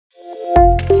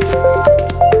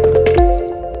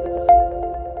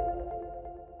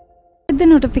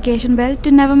notification bell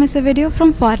to never miss a video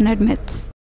from Foreigner Myths.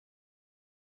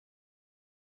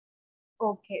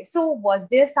 Okay, so was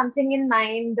there something in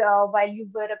mind while you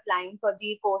were applying for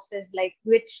the courses, like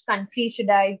which country should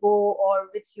I go or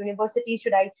which university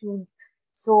should I choose?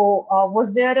 So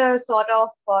was there a sort of,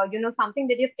 something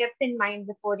that you've kept in mind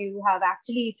before you have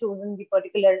actually chosen the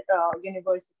particular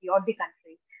university or the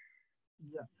country?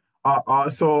 Yeah.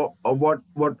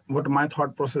 What my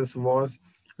thought process was,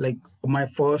 like, my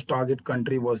first target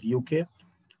country was UK,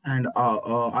 and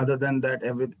other than that,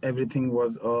 everything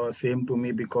was same to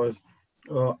me, because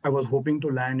I was hoping to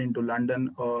land into London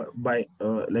by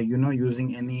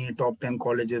using any top 10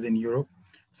 colleges in Europe.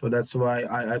 So that's why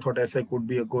I thought ESSEC would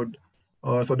be a good.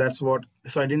 So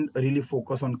I didn't really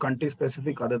focus on country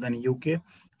specific other than UK.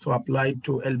 So I applied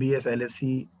to LBS,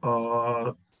 LSE,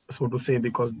 so to say,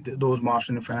 because those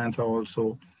masters in finance are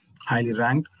also highly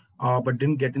ranked, but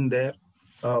didn't get in there.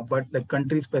 But the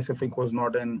country specific was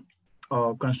not an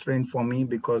constraint for me,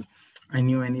 because I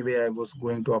knew anyway I was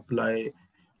going to apply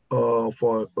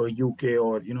for UK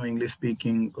or English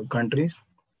speaking countries.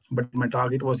 But my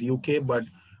target was UK, but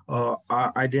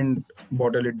I didn't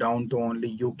bottle it down to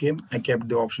only UK. I kept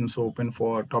the options open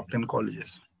for top 10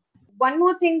 colleges. One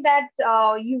more thing that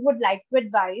you would like to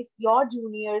advise your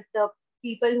juniors, the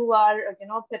people who are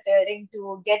preparing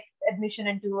to get admission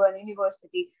into an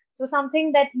university. So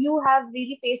something that you have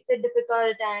really faced it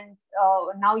difficult, and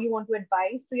now you want to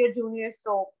advise to your juniors.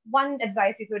 So one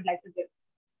advice you would like to give.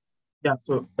 Yeah,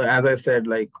 so as I said,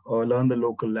 like, learn the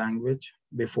local language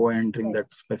before entering Right.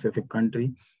 that specific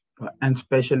country, and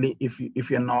especially if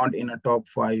you're not in a top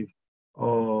five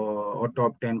or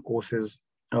top 10 courses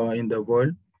in the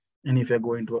world, and if you're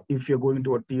going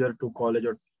to a tier two college,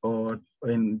 or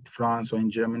in France or in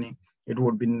Germany, it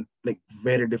would be like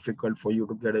very difficult for you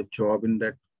to get a job in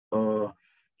that.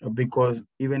 Because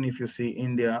even if you see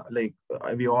India, like,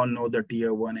 we all know the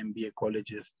tier one MBA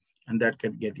colleges, and that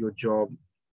can get you a job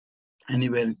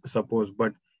anywhere, suppose.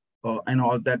 But and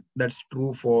all that's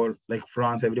true for, like,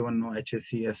 France. Everyone know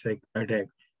HSC, ESSEC, EDHEC.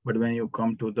 But when you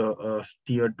come to the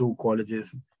tier two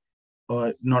colleges,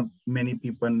 not many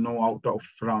people know out of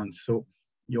France. So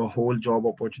your whole job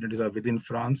opportunities are within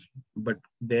France, but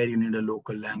there you need a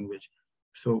local language.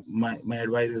 So my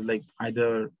advice is, like,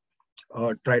 either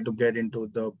try to get into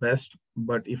the best,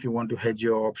 but if you want to hedge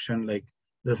your option, like,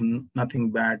 there's nothing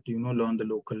bad to learn the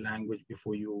local language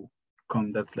before you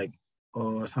come. That's like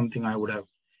something I would have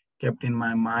kept in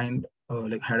my mind.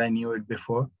 Like, had I knew it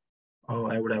before,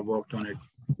 I would have worked on it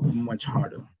much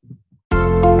harder.